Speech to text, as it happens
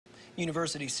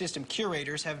University system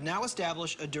curators have now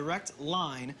established a direct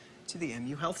line to the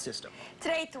MU Health system.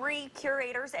 Today, 3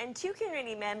 curators and 2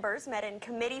 community members met in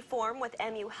committee form with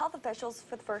MU Health officials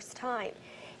for the first time.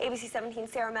 ABC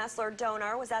 17's Sarah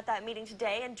Messler-Donar was at that meeting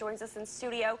today and joins us in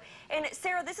studio. And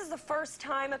Sarah, this is the first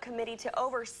time a committee to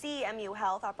oversee MU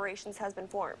Health operations has been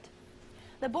formed.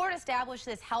 The board established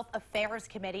this Health Affairs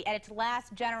Committee at its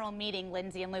last general meeting,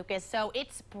 Lindsay and Lucas, so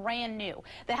it's brand new.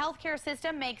 The healthcare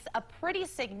system makes a pretty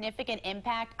significant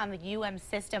impact on the UM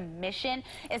system mission,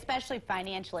 especially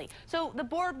financially. So the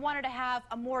board wanted to have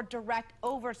a more direct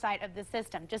oversight of the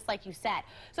system, just like you said.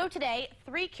 So today,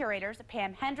 3 curators,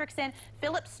 Pam Hendrickson,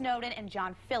 Philip Snowden, and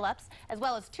John Phillips, as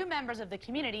well as 2 members of the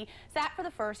community, sat for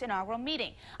the first inaugural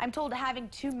meeting. I'm told having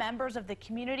 2 members of the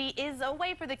community is a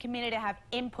way for the community to have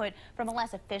input from a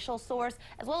less official source,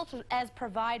 as well as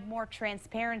provide more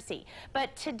transparency.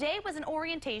 But today was an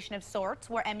orientation of sorts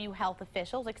where MU Health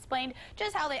officials explained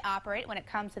just how they operate when it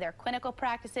comes to their clinical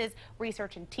practices,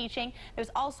 research and teaching.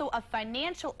 There's also a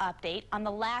financial update on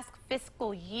the last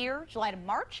fiscal year, July to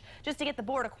March, just to get the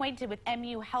board acquainted with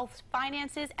MU Health's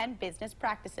finances and business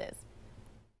practices.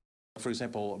 For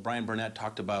example, Brian Burnett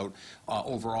talked about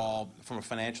overall, from a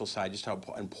financial side, just how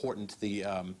important the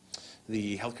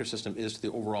healthcare system is to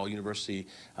the overall University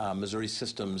Missouri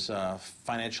system's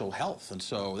financial health, and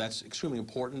so that's extremely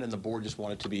important. And the board just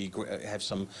wanted to have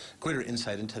some greater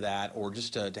insight into that, or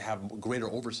just to have greater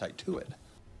oversight to it.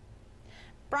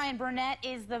 Brian Burnett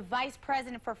is the Vice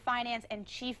President for Finance and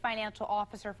Chief Financial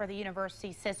Officer for the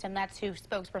university system. That's who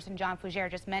spokesperson John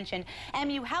Fougere just mentioned.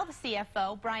 MU Health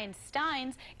CFO Brian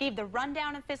Steins gave the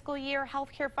rundown of fiscal year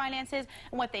healthcare finances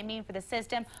and what they mean for the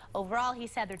system. Overall, he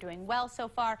said they're doing well so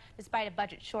far, despite a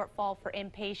budget shortfall for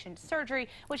inpatient surgery,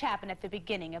 which happened at the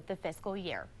beginning of the fiscal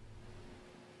year.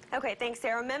 Okay, thanks,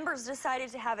 Sarah. Members decided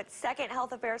to have its second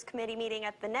Health Affairs Committee meeting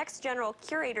at the next General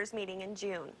Curators meeting in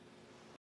June.